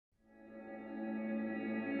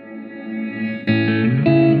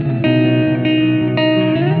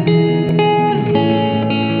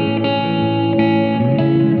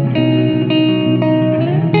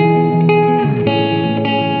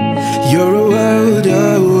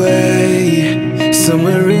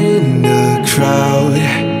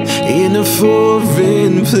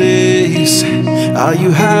foreign place. Are you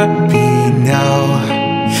happy now?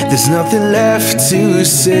 There's nothing left to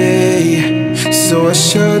say, so I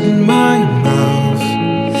shut my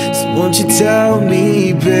mouth. So won't you tell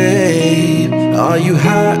me, babe, are you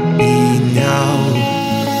happy now?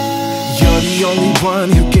 You're the only one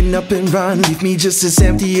who can up and run, leave me just as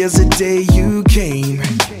empty as the day you came.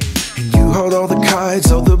 And you hold all the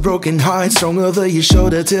cards, all the broken hearts, strung over your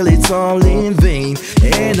shoulder till it's all in vain.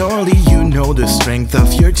 And only you know the strength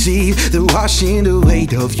of your teeth, the washing the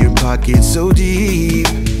weight of your pocket so deep.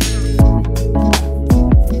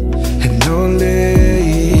 And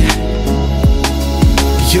only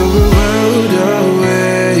you're a world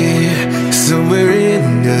away, somewhere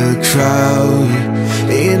in the crowd,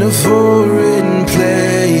 in a foreign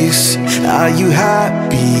place. Are you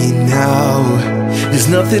happy now? There's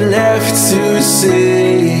nothing left to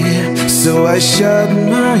say, so I shut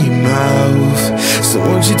my mouth. So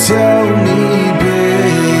won't you tell me,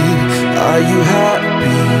 babe, are you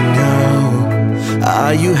happy now?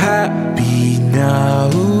 Are you happy now?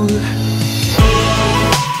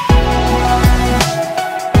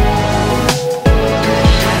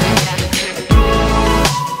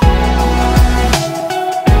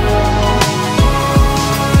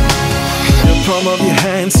 Palm of your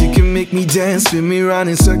hands, you can make me dance, spin me round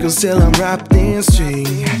in circles till I'm wrapped in string.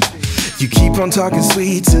 You keep on talking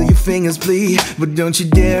sweet till your fingers bleed, but don't you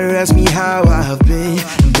dare ask me how I've been.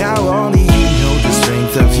 Now only you know the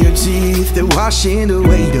strength of your teeth, they're washing the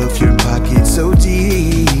weight of your pocket so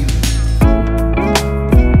deep.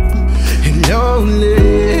 And only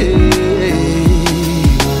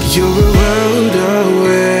you're a world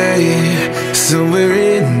away, somewhere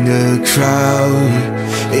in the crowd,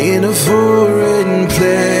 in a foreign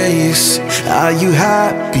place. Are you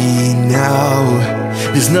happy now?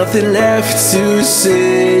 There's nothing left to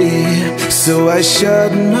say, so I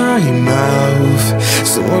shut my mouth.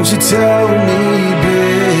 So won't you tell me,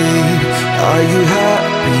 babe, are you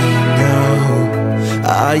happy now?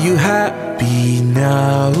 Are you happy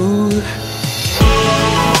now?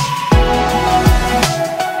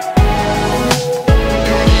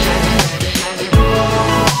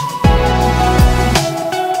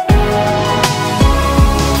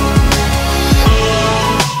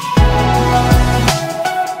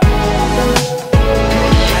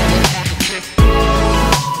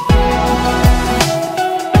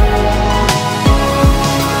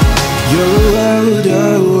 You're a world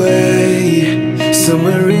away,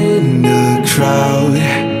 somewhere in the crowd,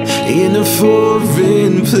 in a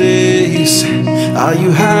foreign place. Are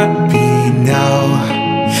you happy now?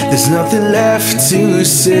 There's nothing left to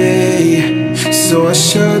say, so I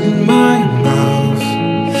shut my mouth.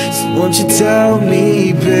 So won't you tell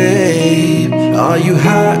me, babe, are you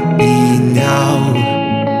happy